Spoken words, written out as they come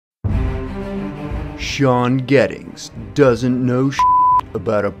Sean Gettings doesn't know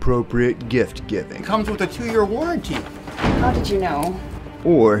about appropriate gift giving. It comes with a 2-year warranty. How did you know?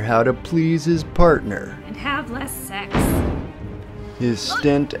 Or how to please his partner. And have less sex. His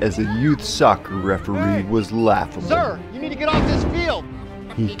stint as a youth soccer referee was laughable. Sir, you need to get off this field.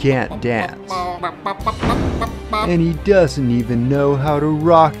 He can't dance. And he doesn't even know how to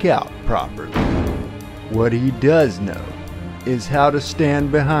rock out properly. What he does know is how to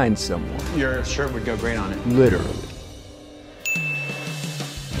stand behind someone. Your shirt would go great on it. Literally.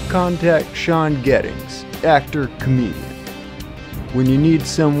 Contact Sean Gettings, actor, comedian, when you need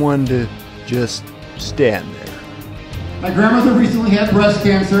someone to just stand there. My grandmother recently had breast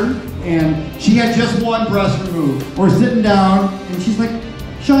cancer, and she had just one breast removed. We're sitting down, and she's like,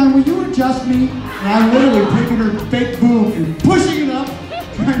 "Sean, will you adjust me?" And I'm literally picking her fake boob and pushing it up,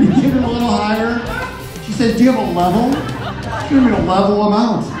 trying to get her a little higher. She says, "Do you have a level?" Give me a level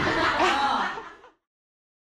amount.